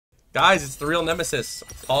Guys, it's the real nemesis.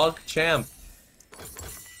 Hog Champ.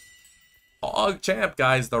 Hog Champ,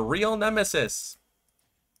 guys. The real nemesis.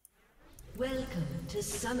 Welcome to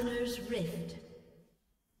Summoner's Rift.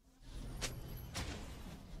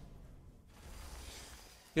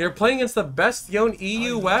 You're playing against the best Yone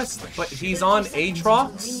EU West, but he's on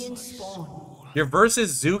Aatrox? Your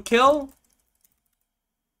versus DZUKILL?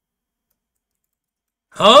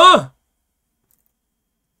 Huh?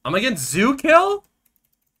 I'm against DZUKILL?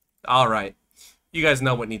 Alright. You guys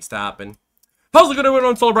know what needs to happen. How's it going, everyone?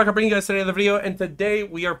 I'm SOLARBACCA, bringing you guys today another video, and today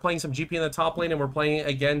we are playing some GP in the top lane, and we're playing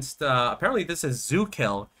against, apparently this is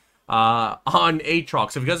DZUKILL, on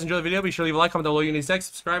Aatrox. So if you guys enjoyed the video, be sure to leave a like, comment down below, you need to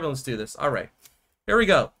subscribe, and let's do this. Alright. Here we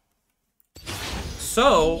go.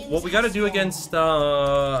 So, what we got to do against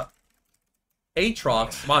Aatrox...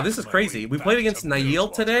 Wow, this is crazy. We played against Nail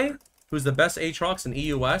today, who's the best Aatrox in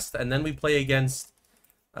EU West, and then we play against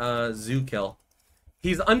DZUKILL.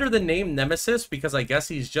 He's under the name Nemesis because I guess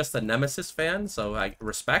he's just a Nemesis fan, so I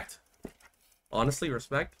respect. Honestly,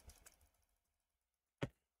 respect.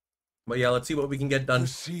 But yeah, let's see what we can get done. The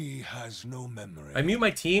sea has no memory. I mute my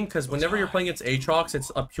team because whenever you're playing against Aatrox,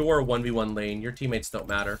 it's a pure 1v1 lane. Your teammates don't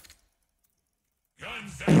matter.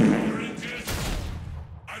 Guns and oranges.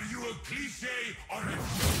 Are you a cliche or a...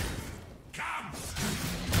 Come!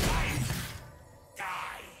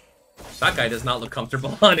 Die! That guy does not look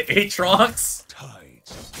comfortable on Aatrox.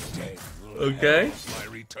 Okay. My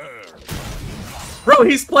return. Bro,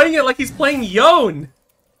 he's playing it like he's playing Yone.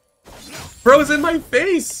 Bro's in my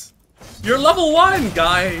face. You're level 1,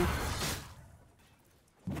 guy.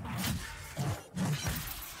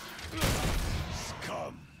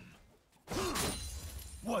 Scum.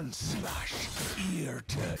 One slash, ear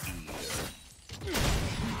to ear.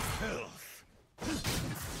 Filth.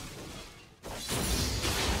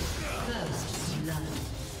 First blood.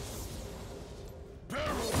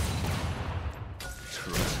 Barrel.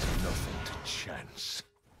 Trust nothing to chance.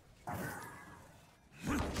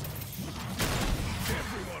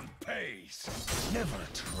 Everyone pays. Never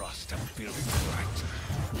trust a building right.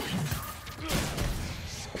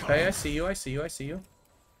 Okay, I see you, I see you, I see you.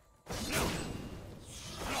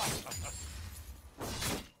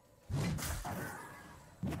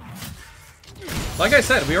 Like I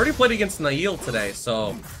said, we already played against Nail today,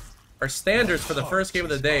 so our standards for the first game of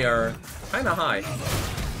the day are kind of high.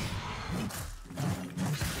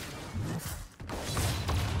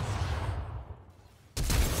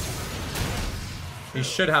 He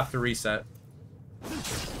should have to reset.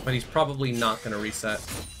 But he's probably not going to reset.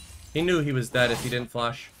 He knew he was dead if he didn't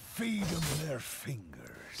flash. Feed them their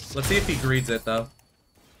fingers. Let's see if he greets it, though.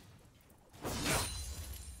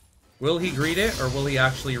 Will he greet it, or will he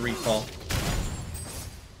actually recall?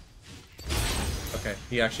 Okay,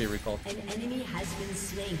 he actually recalled. An enemy has been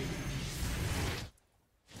slain.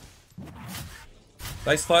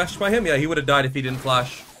 Nice flash by him? Yeah, he would have died if he didn't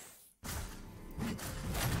flash.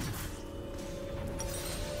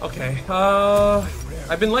 Okay,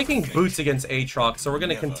 I've been liking boots against Aatrox, so we're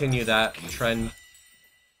gonna continue that trend.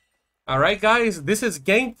 Alright guys, this is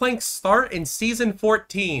Gangplank's start in Season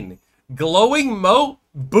 14. Glowing moat,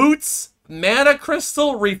 boots, mana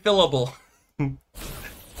crystal, refillable.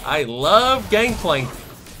 I love Gangplank.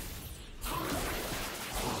 An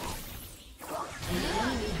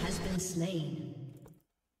enemy has been slain.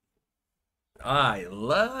 I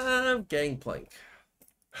love Gangplank.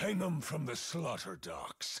 Hang them from the slaughter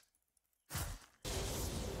docks.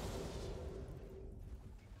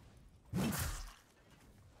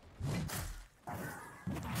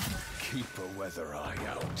 Keep a weather eye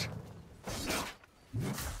out.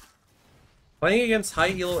 Playing against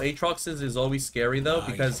high elo Aatroxes is always scary though,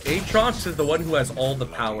 because Aatrox is the one who has all the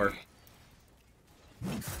power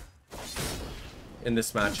in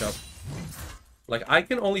this matchup. Like, I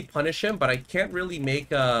can only punish him, but I can't really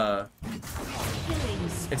make a...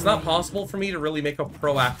 It's not possible for me to really make a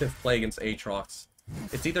proactive play against Aatrox.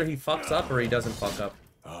 It's either he fucks up or he doesn't fuck up.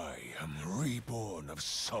 I am reborn of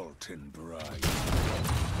salt and brine.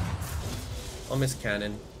 I'll miss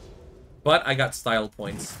cannon. But I got style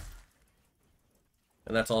points.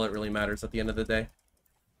 And that's all that really matters at the end of the day.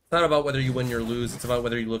 It's not about whether you win or lose, it's about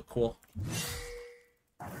whether you look cool.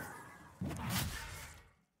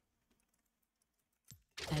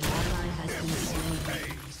 An ally has been slain.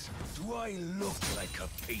 Do I look like a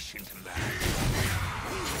patient man?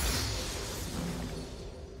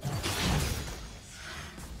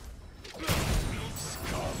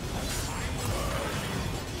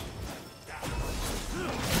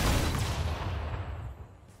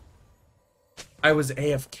 I was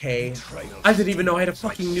AFK. I didn't even know I had a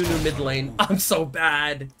fucking Nunu mid lane. I'm so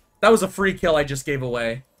bad. That was a free kill I just gave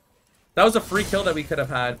away. That was a free kill that we could have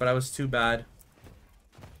had, but I was too bad.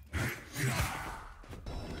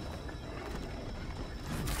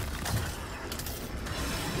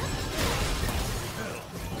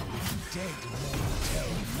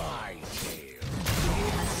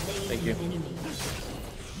 Thank you.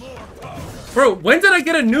 Bro, when did I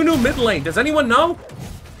get a Nunu mid lane? Does anyone know?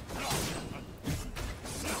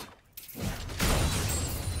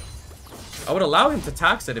 I would allow him to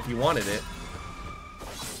tax it if he wanted it.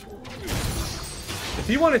 If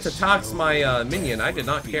he wanted to tax my minion, I did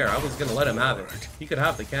not care. I was going to let him have it. He could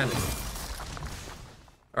have the cannon.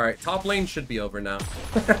 Alright, top lane should be over now.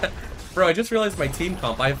 Bro, I just realized my team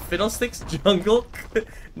comp. I have Fiddlesticks, Jungle,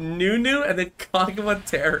 Nunu, and then Kaguma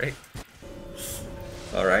Terry.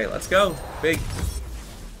 Alright, let's go. Big.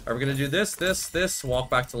 Are we going to do this, walk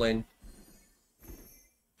back to lane?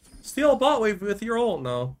 Steal a bot wave with your ult?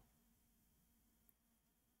 No.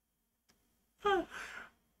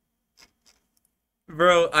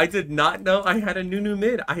 Bro, I did not know I had a Nunu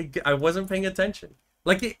mid. I wasn't paying attention.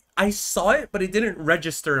 Like, I saw it, but it didn't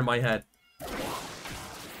register in my head.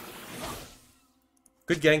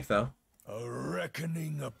 Good gank, though. A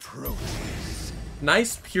reckoning approaches.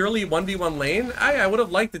 Nice, purely 1v1 lane. I would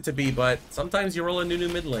have liked it to be, but sometimes you roll a Nunu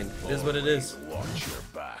mid lane. It is what it is. Watch your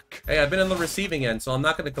back. Hey, I've been in the receiving end, so I'm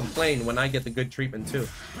not going to complain when I get the good treatment, too.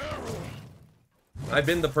 I've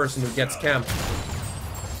been the person who gets camped.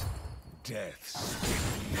 Death spit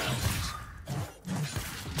me out.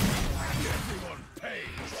 Everyone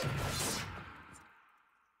pays.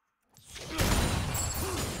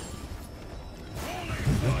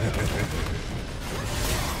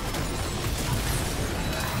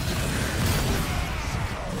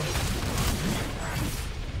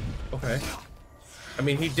 Okay. I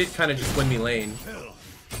mean, he did kind of just win me lane.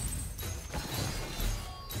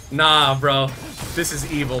 Nah, bro. This is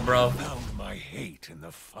evil, bro. Found my hate in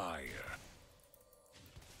the fire.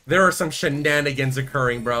 There are some shenanigans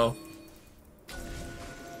occurring, bro.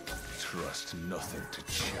 Trust nothing to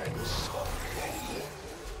chance.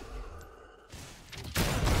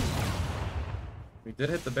 We did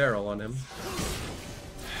hit the barrel on him.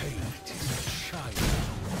 Hate is a child.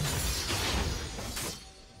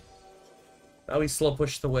 Now we slow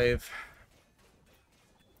push the wave.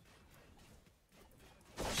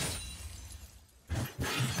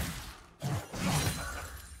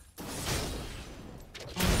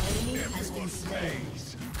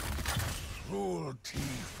 Pays. Cruelty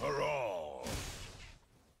for all.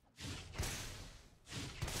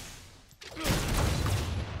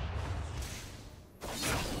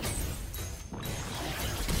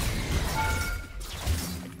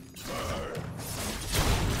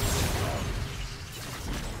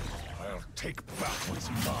 I'll take back what's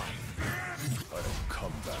mine. I'll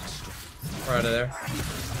come back strong. We're out of there.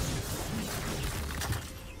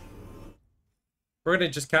 We're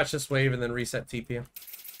gonna just catch this wave and then reset TP.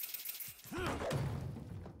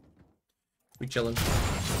 We chillin'.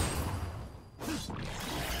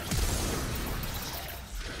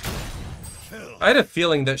 I had a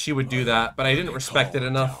feeling that she would do that, but I didn't respect it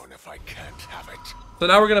enough. If I can't have it. So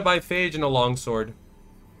now we're gonna buy Phage and a longsword.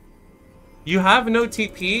 You have no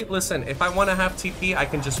TP? Listen, if I want to have TP, I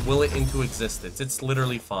can just will it into existence. It's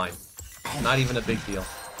literally fine. Not even a big deal.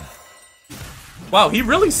 Wow, he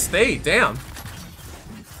really stayed. Damn.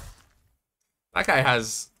 That guy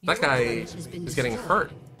is getting hurt.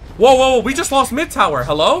 Whoa, whoa, whoa, we just lost mid tower.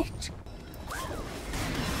 Hello?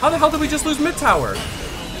 How the hell did we just lose mid tower?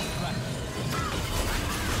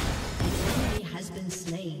 Has been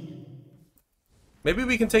slain. Maybe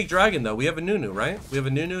we can take dragon though. We have a Nunu, right? We have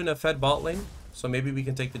a Nunu and a fed bot lane. So maybe we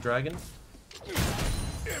can take the dragon.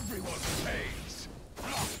 Everyone pays.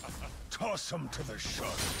 Toss them to the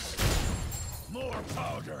sharks. More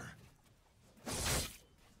powder.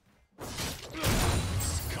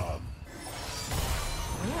 Scum.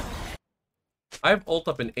 I have ult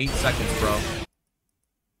up in 8 seconds, bro.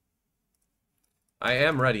 I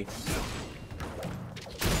am ready.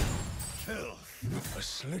 Filth. A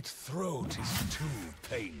slit throat is too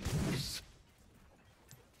painless.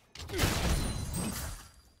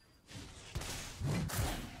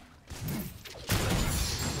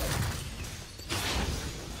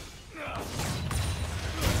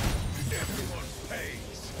 Everyone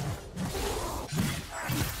pays.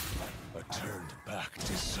 A turned back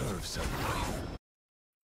deserves a life.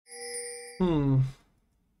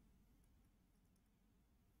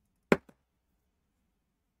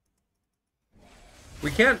 We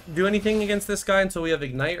can't do anything against this guy until we have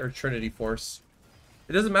Ignite or Trinity Force.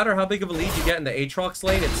 It doesn't matter how big of a lead you get in the Aatrox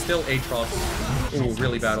lane, it's still Aatrox. Ooh,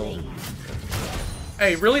 really bad ult.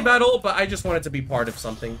 Hey, really bad ult, but I just wanted to be part of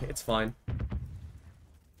something. It's fine.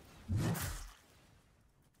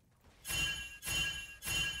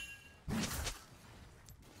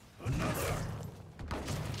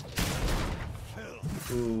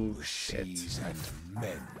 Ooh, Seas and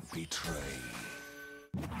men betray.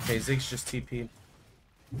 Okay, Ziggs just TP.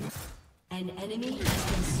 An enemy has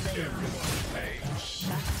been slain.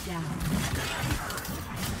 Shut down.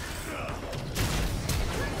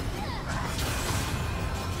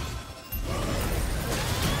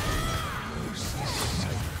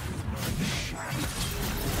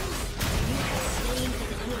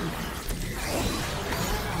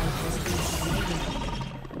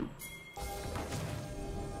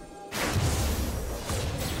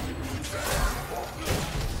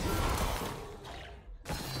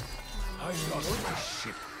 I lost my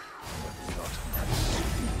ship, but not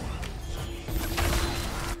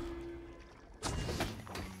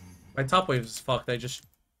My top wave is fucked. I just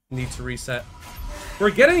need to reset. We're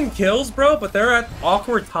getting kills, bro, but they're at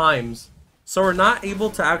awkward times. So we're not able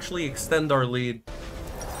to actually extend our lead.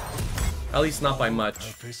 At least not by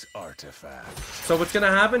much. purpose artifact. So what's going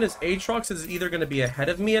to happen is Aatrox is either going to be ahead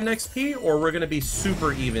of me in XP, or we're going to be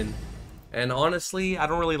super even. And honestly, I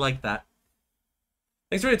don't really like that.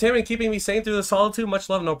 Thanks for entertainment and keeping me sane through the solitude. Much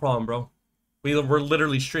love, no problem, bro. We're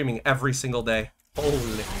literally streaming every single day.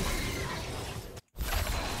 Holy.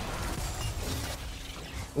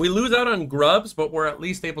 We lose out on grubs, but we're at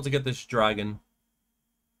least able to get this dragon.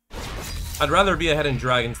 I'd rather be ahead in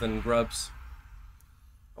dragons than grubs.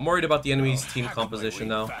 I'm worried about the enemy's team composition,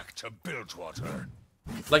 though. Back to Bilgewater.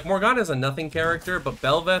 Like, Morgana's a nothing character, but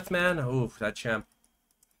Belveth, man, oof, that champ.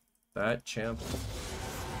 That champ.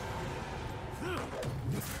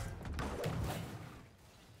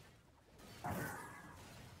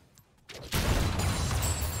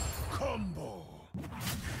 Combo.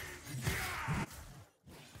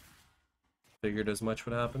 Figured as much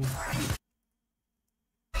would happen.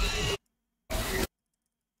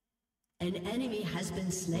 An enemy has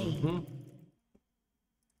been slain.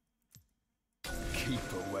 Keep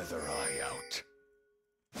a weather eye out.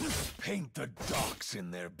 Paint the docks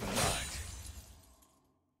in their blood.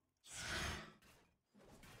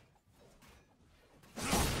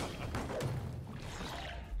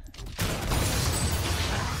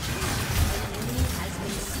 Enemy has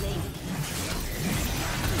been slain.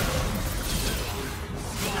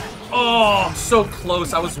 Oh, so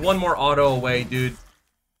close. I was one more auto away, dude.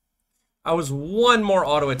 I was one more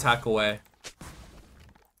auto attack away.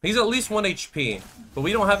 He's at least 1 HP, but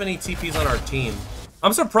we don't have any TPs on our team.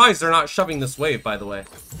 I'm surprised they're not shoving this wave, by the way.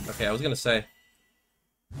 Okay, I was gonna say.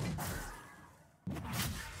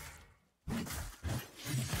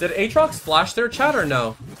 Did Aatrox flash their chat or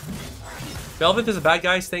no? Velvet is a bad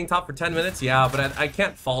guy staying top for 10 minutes? Yeah, but I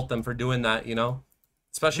can't fault them for doing that, you know?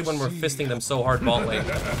 Especially when we're fisting them so hard bot lane.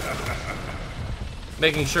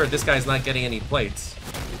 Making sure this guy's not getting any plates.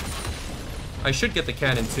 I should get the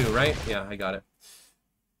cannon too, right? Yeah, I got it.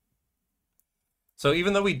 So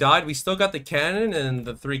even though we died, we still got the cannon and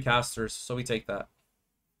the 3 casters, so we take that.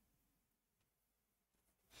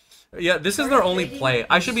 Yeah, this is their only play.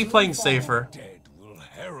 I should be playing safer.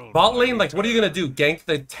 Bot lane, like, what are you gonna do? Gank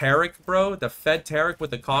the Taric, bro? The Fed Taric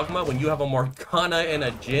with the Kog'Maw when you have a Morgana and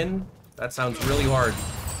a Jhin? That sounds really hard.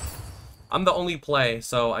 I'm the only play,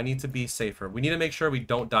 so I need to be safer. We need to make sure we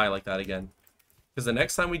don't die like that again. Because the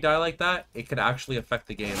next time we die like that, it could actually affect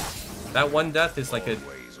the game. That one death is like a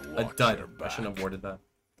dud. I shouldn't have warded that.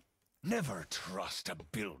 Never trust a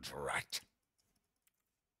bilge rat.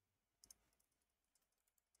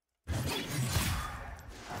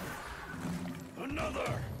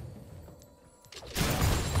 Another.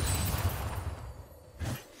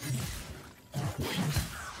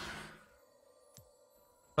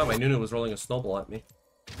 Oh, my Nunu was rolling a snowball at me.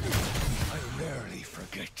 I rarely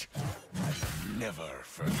forget. I never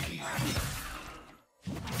forgive.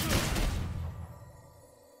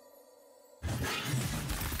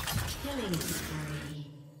 Killing spree.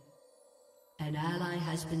 An ally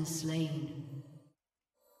has been slain.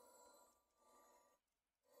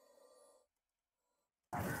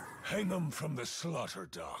 Hang them from the slaughter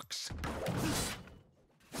docks.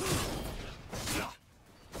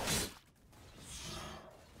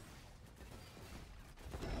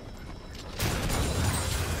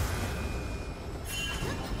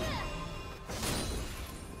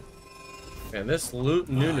 Man, this loot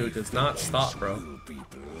Nunu does not stop, bro. Will be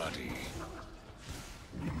bloody.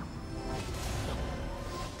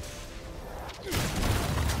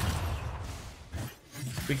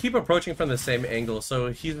 We keep approaching from the same angle,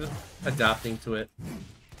 so he's adapting to it.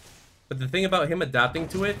 But the thing about him adapting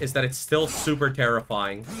to it is that it's still super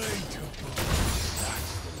terrifying. It's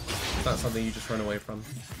not something you just run away from.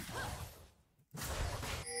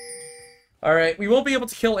 Alright, we won't be able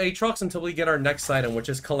to kill Aatrox until we get our next item, which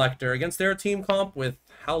is Collector. Against their team comp, with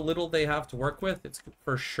how little they have to work with, it's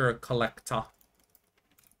for sure Collector.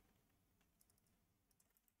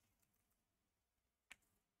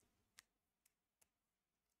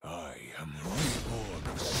 I am reborn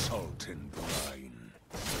of salt and brine.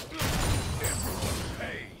 Everyone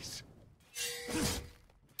pays.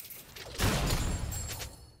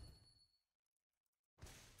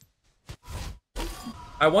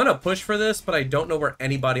 I want to push for this, but I don't know where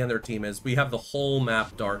anybody on their team is. We have the whole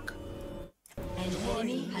map dark.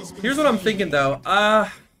 Here's what I'm thinking, though.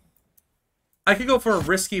 I could go for a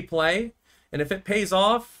risky play, and if it pays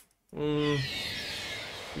off, we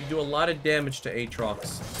do a lot of damage to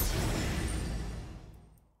Aatrox.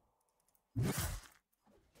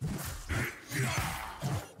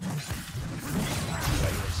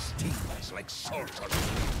 Like salt on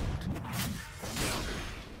food.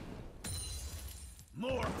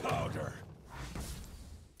 More powder.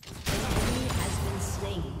 Enemy has been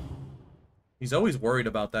slain. He's always worried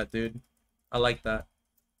about that, dude. I like that.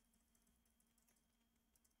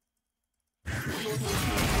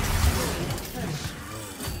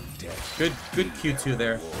 Good Q2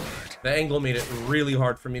 there. The angle made it really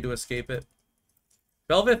hard for me to escape it.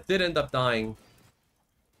 Velvet did end up dying.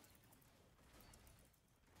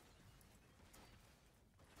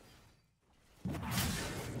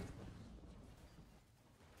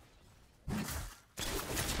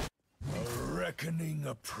 A reckoning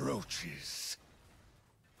approaches.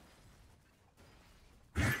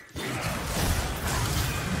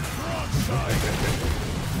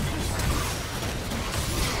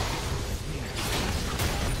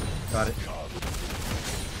 Got it.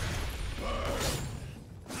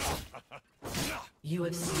 You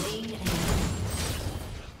have slain an enemy.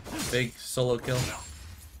 Big solo kill.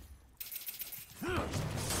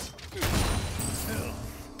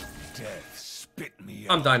 Death spit me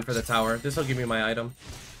I'm out. dying for the tower. This will give me my item.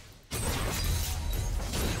 Your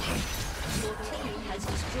team has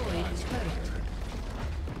destroyed a turret.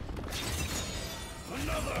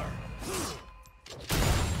 Another.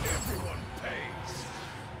 Everyone pays.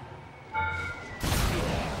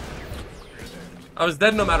 I was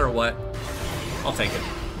dead no matter what. I'll take it.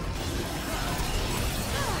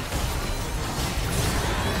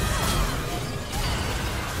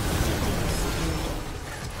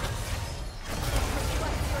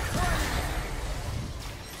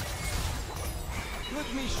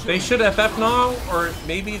 They should FF now, or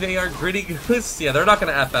maybe they are gritty goose. Yeah, they're not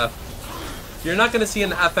going to FF. You're not going to see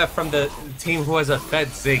an FF from the team who has a Fed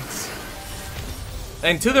Ziggs.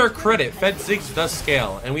 And to their credit, Fed Ziggs does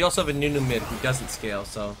scale. And we also have a Nunu mid who doesn't scale,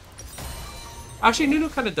 so... Actually, Nunu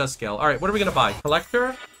kind of does scale. Alright, what are we going to buy?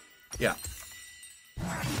 Collector? Yeah.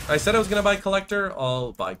 I said I was going to buy Collector.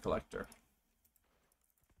 I'll buy Collector.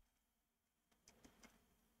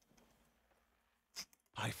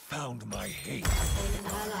 I found my hate. An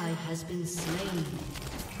ally has been slain.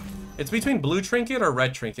 It's between blue trinket or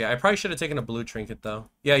red trinket. I probably should have taken a blue trinket, though.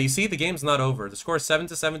 Yeah, you see, the game's not over. The score is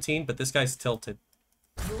 7-17, but this guy's tilted.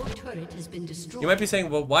 Your turret has been destroyed. You might be saying,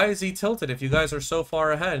 well, why is he tilted if you guys are so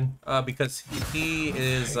far ahead? Because he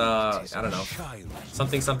is, I don't know,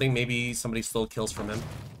 something, maybe somebody stole kills from him.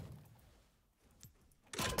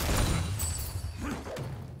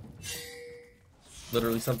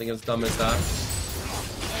 Literally something as dumb as that.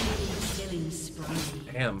 Enemy killing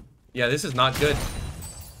spree. Damn. Yeah, this is not good.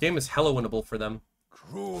 Game is hella winnable for them.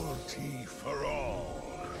 Cruelty for all.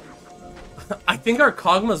 I think our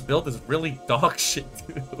Kog'Maw's build is really dog shit,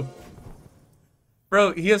 too.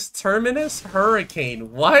 Bro, he has Terminus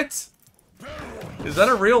Hurricane. What? Is that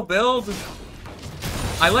a real build?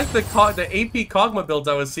 I like the AP Kog'Maw builds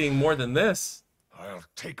I was seeing more than this. I'll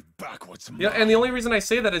take back what's mine. Yeah, and the only reason I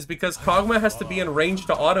say that is because Kog'Maw has to be in range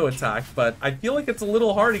to auto attack, but I feel like it's a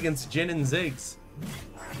little hard against Jhin and Ziggs.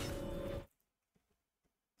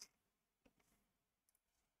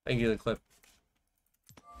 Thank you, the clip.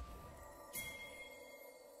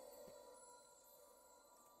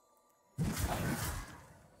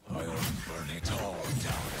 I'll burn it all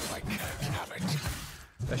down if I can't have it.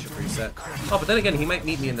 That should reset. Oh, but then again, he might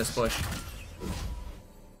meet me in this bush.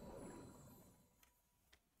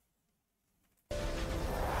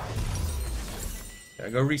 Yeah,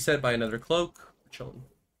 go reset by another cloak. We're chilling.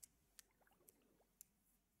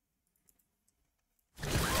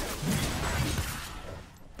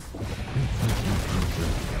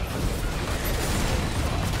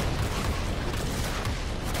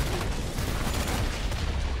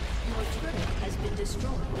 Your turret has been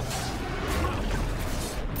destroyed.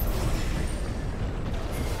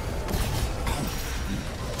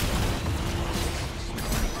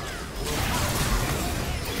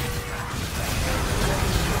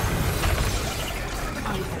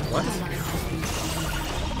 What?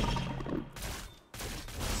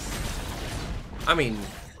 I mean,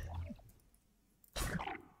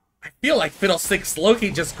 I feel like Fiddlesticks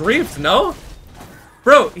Loki just griefed, no?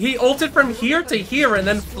 Bro, he ulted from here to here and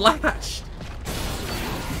then flashed.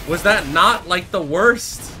 Was that not, like, the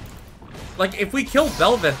worst? Like, if we kill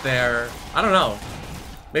Velvet there, I don't know.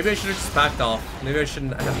 Maybe I should have just backed off. Maybe I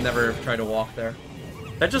shouldn't have never tried to walk there.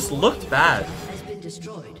 That just looked bad. Has been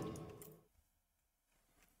destroyed.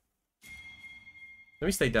 Let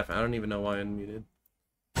me stay deaf. I don't even know why I unmuted.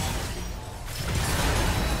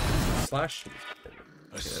 Slash.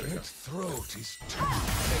 A slit throat is too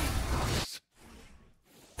painless.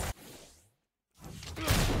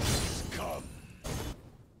 Scum.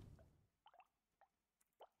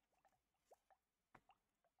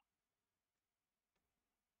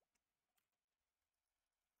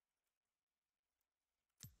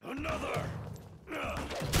 Another.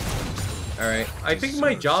 Alright, I think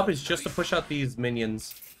my job is just to push out these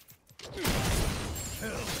minions.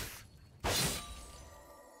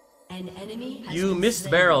 An enemy has You been missed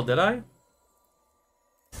slain. barrel, did I?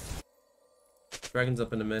 Dragon's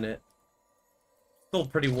up in a minute. Still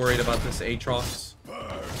pretty worried about this Aatrox.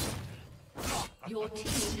 Your team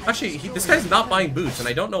has Actually, destroyed this guy's not a buying boots, and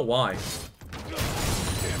I don't know why.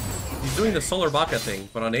 He's doing the SOLARBACCA thing,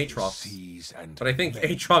 but on Aatrox. But I think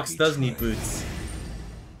Aatrox does need boots.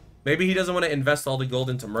 Maybe he doesn't want to invest all the gold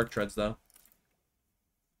into Merc Treads, though.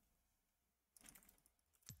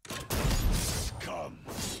 Scum.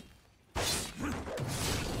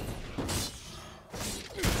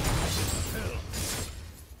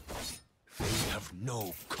 They have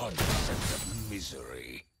no concept of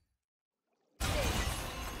misery.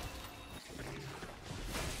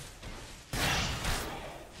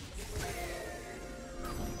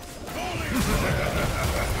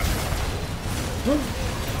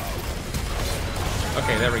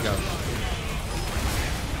 Okay, there we go.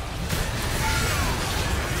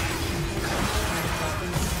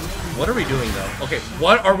 What are we doing, though? Okay,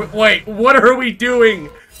 what are we... Wait, what are we doing?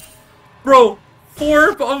 Bro,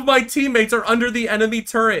 4 of my teammates are under the enemy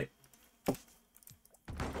turret.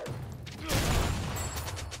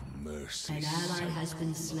 Mercy. An ally has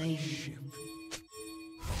been slain.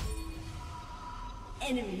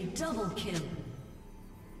 Enemy double kill.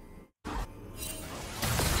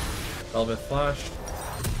 Velvet Flash.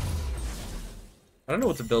 I don't know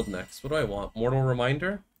what to build next. What do I want? Mortal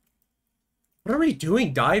Reminder? What are we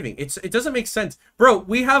doing diving? It doesn't make sense. Bro,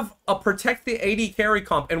 we have a protect the AD carry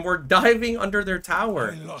comp and we're diving under their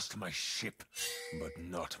tower. I lost my ship, but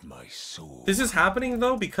not my soul. This is happening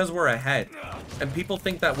though because we're ahead. And people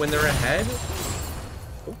think that when they're ahead...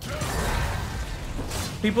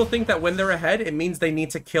 People think that when they're ahead, it means they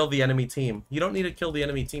need to kill the enemy team. You don't need to kill the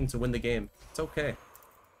enemy team to win the game. It's okay.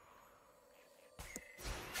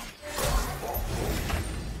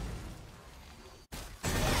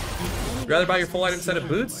 Rather buy your full item set of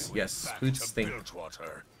boots? Yes, boots stink.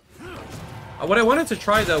 What I wanted to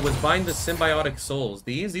try though was buying the symbiotic souls.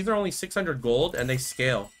 These are only 600 gold and they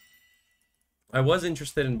scale. I was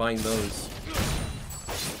interested in buying those.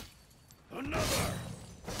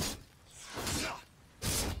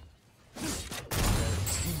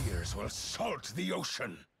 Tears will salt the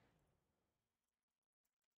ocean.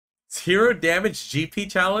 Zero damage GP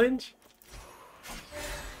challenge?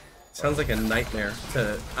 Sounds like a nightmare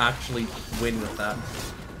to actually win with that.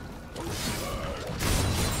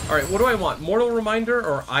 Alright, what do I want? Mortal Reminder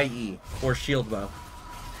or IE? Or Shield Bow?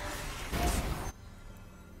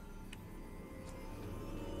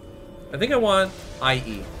 I think I want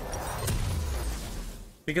IE.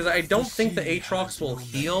 Because I don't think the Aatrox will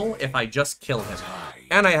heal if I just kill him.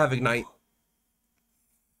 And I have Ignite.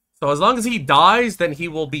 So as long as he dies, then he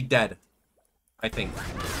will be dead. I think.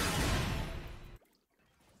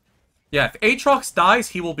 Yeah, if Aatrox dies,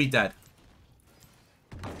 he will be dead.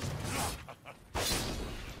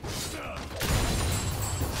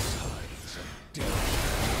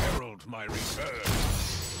 Herald my return.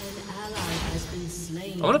 An ally has been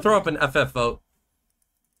slain. I'm gonna throw up an FF vote.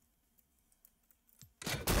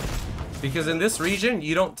 Because in this region,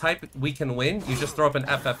 you don't type "we can win," you just throw up an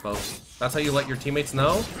FF vote. That's how you let your teammates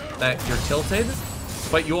know that you're tilted.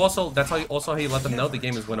 But you also, that's how you let them know the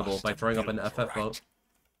game is winnable, by throwing up an FF vote.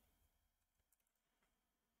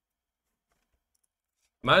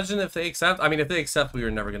 Imagine if they accept. I mean, if they accept, we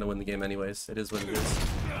were never going to win the game anyways. It is what it is.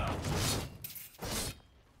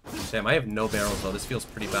 Damn, I have no barrels, though. This feels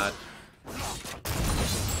pretty bad.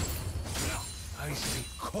 I see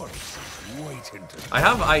corpses waiting to... I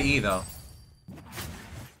have IE, though.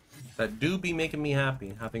 That do be making me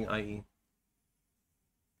happy, having IE.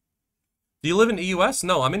 Do you live in the US?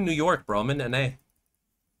 No, I'm in New York, bro. I'm in NA.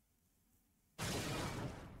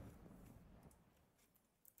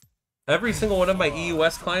 Every single one of my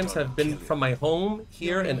EUS climbs have been from my home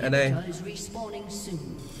here in NA. Is respawning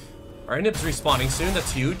soon. Our inhib's respawning soon.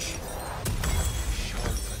 That's huge.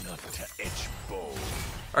 Sharp enough to edge bow.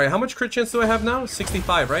 Alright, how much crit chance do I have now?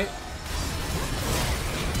 65, right?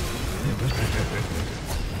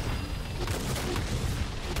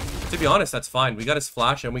 To be honest, that's fine. We got his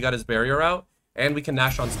flash and we got his barrier out. And we can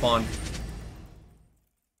Nash on spawn.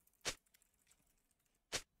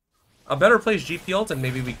 A better plays GP ult and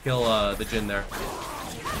maybe we kill the Jhin there.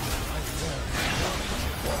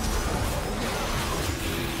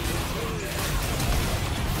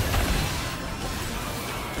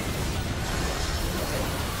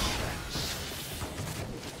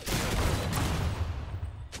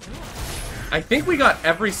 I think we got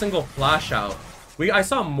every single flash out. I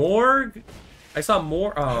saw Morg. I saw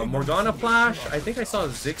more Morgana flash. I think I saw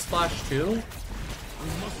Ziggs flash too.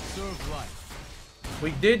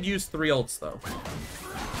 We did use 3 ults though.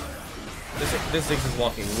 This Ziggs is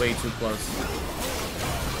walking way too close.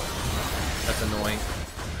 That's annoying.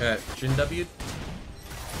 Jhin W'd.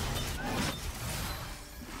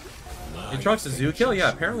 Aatrox is DZUKILL? Yeah,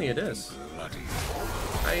 apparently it is.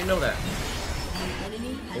 I didn't know that. An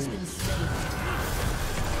enemy has been slain.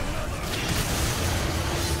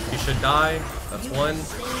 He should die. That's one.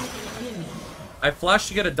 I flashed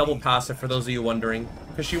to get a double passive for those of you wondering.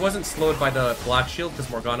 Because she wasn't slowed by the black shield because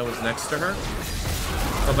Morgana was next to her.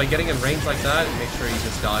 But by getting in range like that, make sure he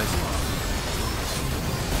just dies.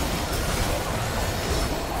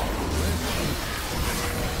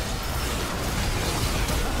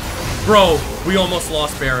 Bro, we almost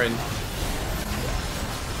lost Baron.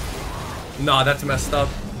 Nah, that's messed up.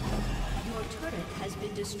 Your turret has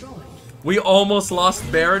been destroyed. We almost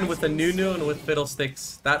lost Baron with a Nunu and with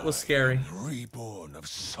Fiddlesticks. That was scary. Reborn of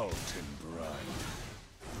salt and brine.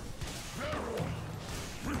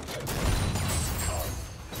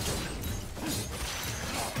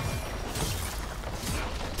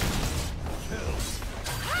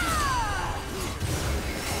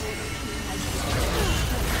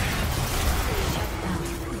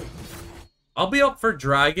 I'll be up for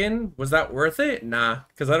Dragon. Was that worth it? Nah,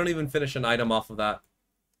 because I don't even finish an item off of that.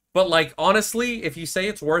 But, like, honestly, if you say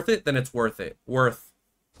it's worth it, then it's worth it. Worth.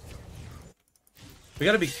 We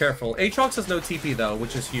gotta be careful. Aatrox has no TP, though,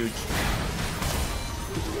 which is huge.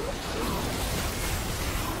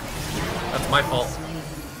 That's my fault.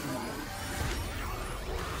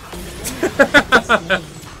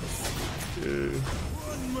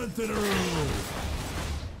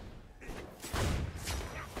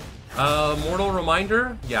 Mortal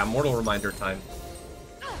Reminder? Yeah, Mortal Reminder time.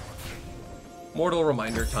 Mortal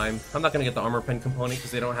Reminder time. I'm not gonna get the armor pen component because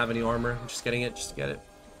they don't have any armor. I'm just getting it just to get it.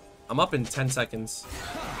 I'm up in 10 seconds.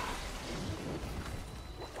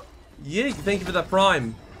 Yeah, thank you for that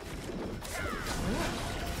prime.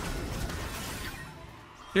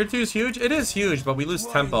 Tier 2 is huge? It is huge, but we lose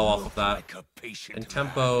tempo off of that. And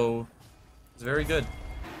tempo is very good.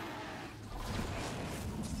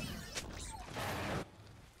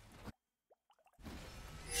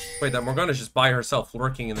 Wait, that Morgana's just by herself,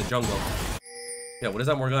 lurking in the jungle. Yeah, what is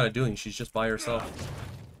that Morgana doing? She's just by herself.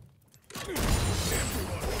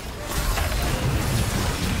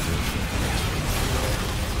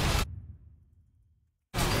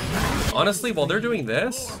 Honestly, while they're doing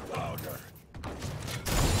this...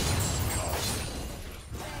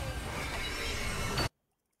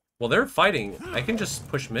 While they're fighting, I can just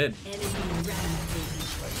push mid. Enemy rampage.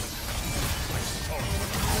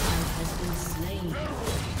 Has been slain.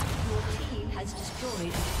 Your team has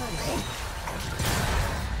destroyed a turret.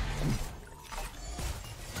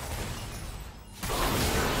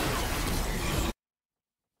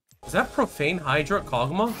 Is that Profane Hydra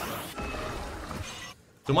Kog'Maw?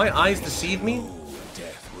 Do my eyes deceive me?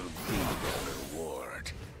 Death will be their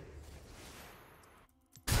reward.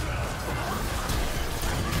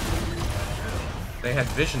 They had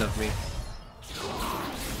vision of me.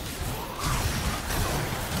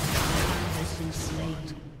 Has been slain.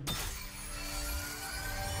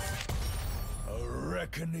 A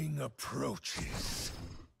reckoning approaches.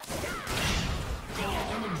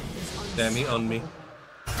 Damn, he owned me.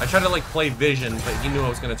 I tried to like play vision, but he knew I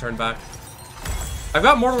was gonna turn back. I've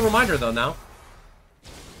got Mortal Reminder though now.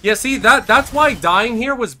 Yeah, see, that's why dying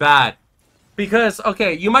here was bad. Because,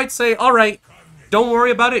 okay, you might say, alright, don't worry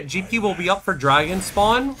about it, GP will be up for Dragon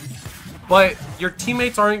Spawn, but your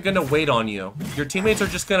teammates aren't gonna wait on you. Your teammates are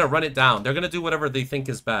just gonna run it down. They're gonna do whatever they think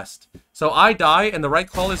is best. So I die, and the right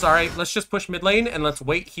call is, alright, let's just push mid lane, and let's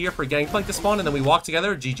wait here for Gangplank to spawn, and then we walk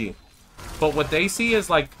together, GG. But what they see is,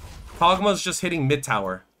 like, Kog'Maw's just hitting mid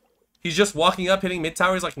tower. He's just walking up, hitting mid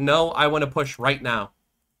tower. He's like, no, I want to push right now.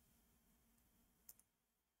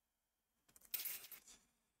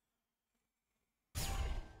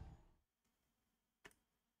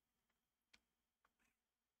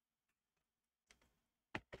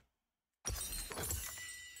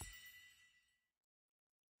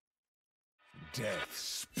 death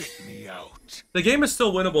spit me out. The game is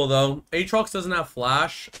still winnable, though. Aatrox doesn't have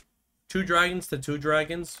flash. 2 dragons to 2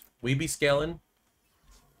 dragons. We be scaling.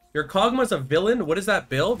 Your Kog'Maw's a villain? What is that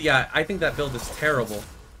build? Yeah, I think that build is terrible.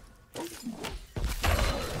 Everyone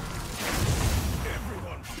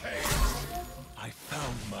pays. I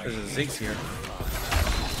found my There's a Ziggs here.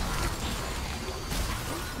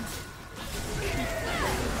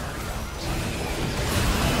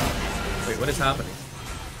 Wait, what is happening?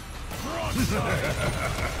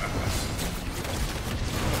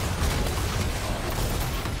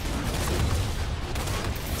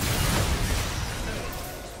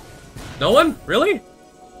 No one? Really?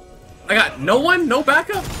 I got no one? No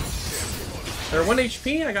backup? They're 1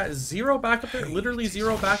 HP? I got 0 backup there? Literally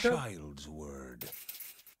 0 backup? child's word.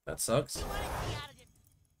 That sucks.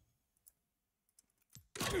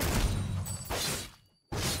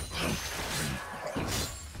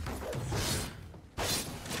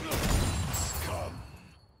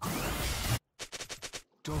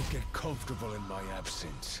 Don't get comfortable in my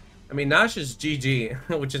absence. I mean, Nash is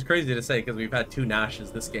GG, which is crazy to say because we've had 2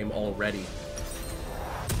 Nashes this game already.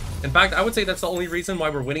 In fact, I would say that's the only reason why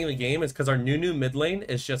we're winning the game is because our new mid lane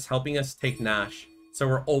is just helping us take Nash. So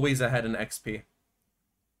we're always ahead in XP.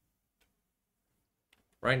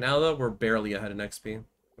 Right now, though, we're barely ahead in XP.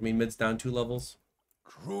 I mean, mid's down 2 levels.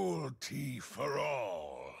 Cruelty for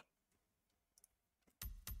all.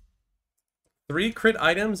 3 crit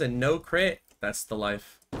items and no crit. That's the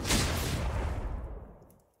life.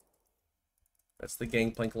 That's the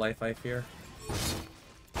Gangplank life, I fear.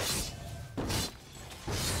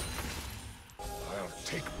 I'll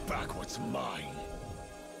take back what's mine.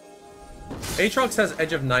 Aatrox has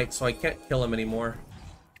Edge of Night, so I can't kill him anymore.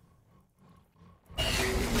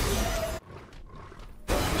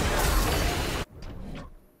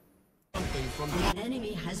 An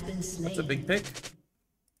enemy has been slain. That's a big pick.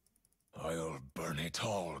 I'll burn it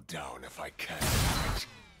all down if I can.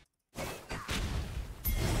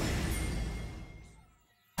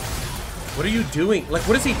 What are you doing? Like,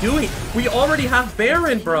 what is he doing? We already have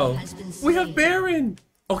Baron, bro. We have Baron.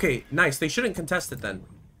 Okay, nice. They shouldn't contest it then.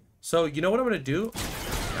 So, you know what I'm gonna do?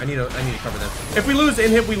 I need to cover them. If we lose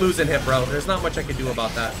inhib, we lose inhib, bro. There's not much I can do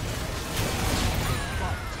about that.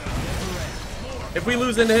 If we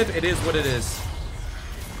lose inhib, it is what it is.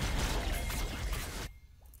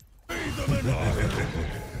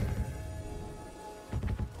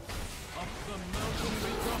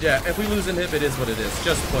 Yeah, if we lose inhib, it is what it is.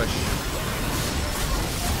 Just push.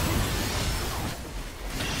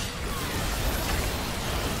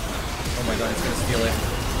 Oh my god, he's gonna steal it.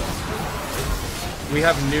 We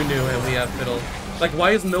have Nunu and we have Fiddle. Like,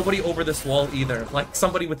 why is nobody over this wall either? Like,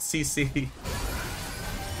 somebody with CC.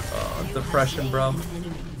 Oh, depression, bro.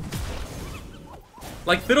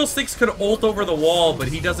 Like, Fiddlesticks could ult over the wall, but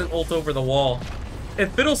he doesn't ult over the wall.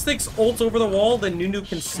 If Fiddlesticks ults over the wall, then Nunu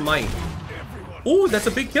can smite. Ooh, that's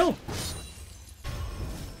a big kill.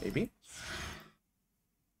 Maybe.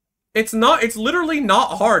 It's literally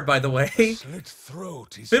not hard, by the way.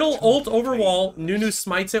 Fiddle ult over wall, Nunu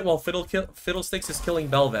smites it while Fiddlesticks is killing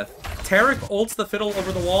Belveth. Tarek ults the Fiddle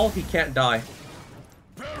over the wall, he can't die.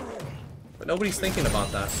 But nobody's thinking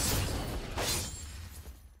about that.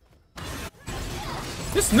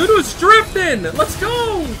 This Nunu's drifting! Let's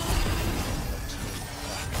go!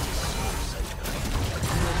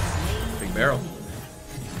 Big barrel.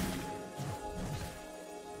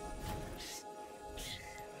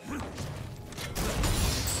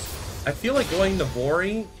 I feel like going to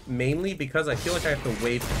Vori mainly because I feel like I have to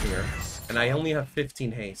wave clear. And I only have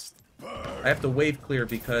 15 haste. I have to wave clear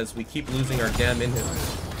because we keep losing our damn inhib.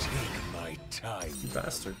 Take my time. You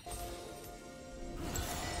bastard.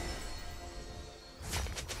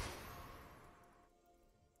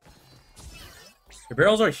 Your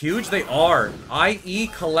barrels are huge? They are. IE,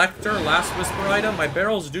 Collector, Last Whisper item. My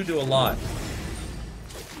barrels do a lot.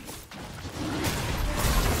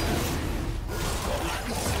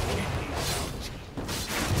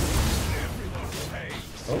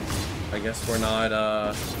 Oh, I guess we're not,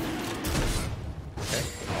 okay.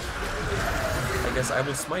 I guess I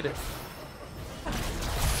will smite it.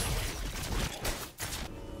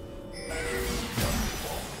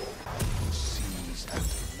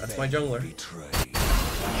 That's my jungler.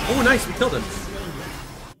 Oh, nice, we killed him.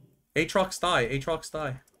 Aatrox die, Aatrox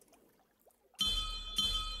die.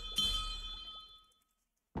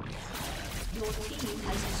 Your team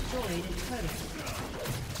has destroyed a turret.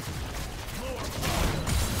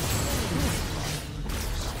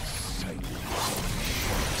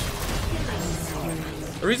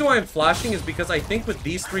 The reason why I'm flashing is because I think with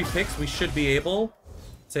these 3 picks, we should be able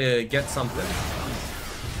to get something.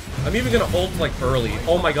 I'm even gonna ult like early.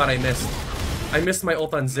 Oh my god, I missed. I missed my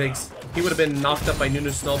ult on Ziggs. He would have been knocked up by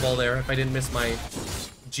Nunu's snowball there if I didn't miss my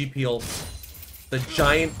GP ult. The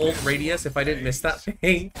giant ult radius, if I didn't miss that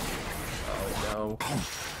thing. Oh no.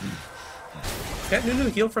 Can't Nunu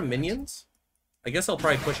heal from minions? I guess I'll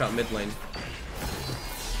probably push out mid lane.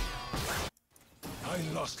 I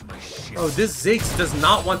lost my shit. Oh, this Ziggs does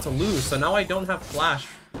not want to lose, so now I don't have flash.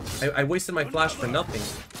 I wasted my flash for nothing.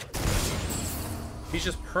 He's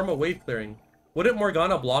just perma wave clearing. Wouldn't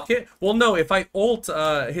Morgana block it? Well, no, if I ult,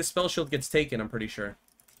 his spell shield gets taken, I'm pretty sure.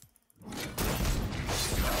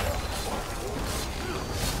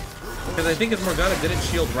 Because I think his Morgana didn't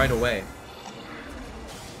shield right away.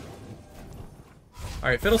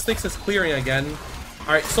 Alright, Fiddlesticks is clearing again.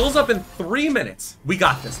 Alright, Soul's up in 3 minutes. We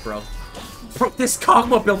got this, bro. Bro, this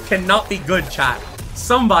Kog'Maw build cannot be good, chat.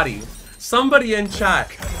 Somebody in chat.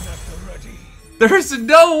 There's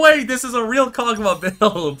no way this is a real Kog'Maw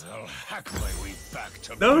build. I'll hack my way back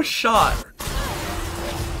to No shot.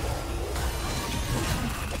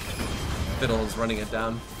 Fiddle is running it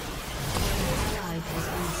down.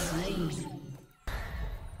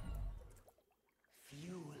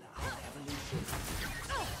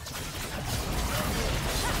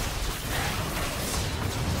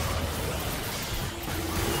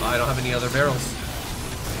 I don't have any other barrels.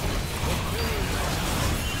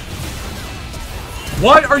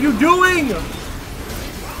 What are you doing?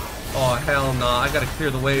 Oh, hell nah. I gotta clear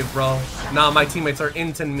the wave, bro. Nah, my teammates are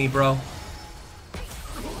inting me, bro.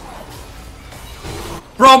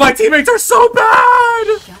 Bro, my teammates are so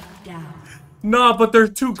bad! Nah, but they're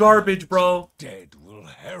too garbage, bro. Dead will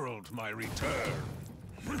herald my return.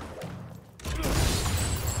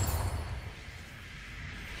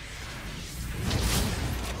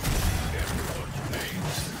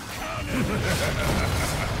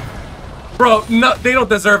 Bro, no, they don't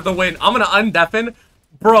deserve the win. I'm gonna undeafen.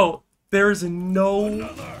 Bro, there's no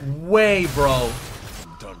way, bro.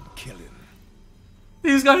 I'm done killing.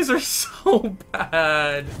 These guys are so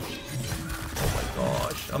bad. Oh my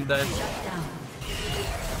gosh, I'm dead.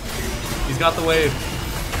 He's got the wave.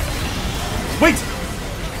 Wait!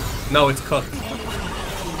 No, it's cooked. Easy,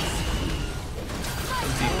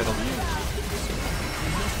 Fiddle.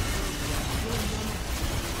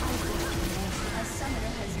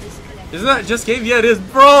 Isn't that just game? Yeah, it is,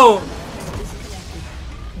 bro.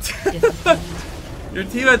 Your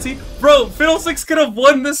team at team, bro. Fiddlesticks could have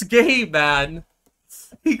won this game, man.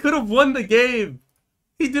 He could have won the game.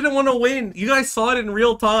 He didn't want to win. You guys saw it in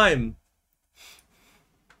real time.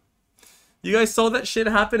 You guys saw that shit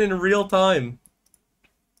happen in real time.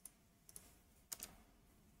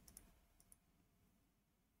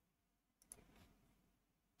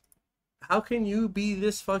 How can you be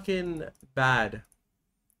this fucking bad?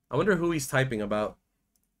 I wonder who he's typing about.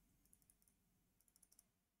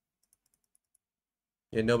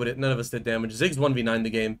 Yeah, none of us did damage. Ziggs 1v9 the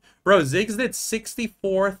game. Bro, Ziggs did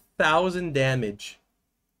 64,000 damage.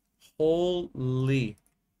 Holy.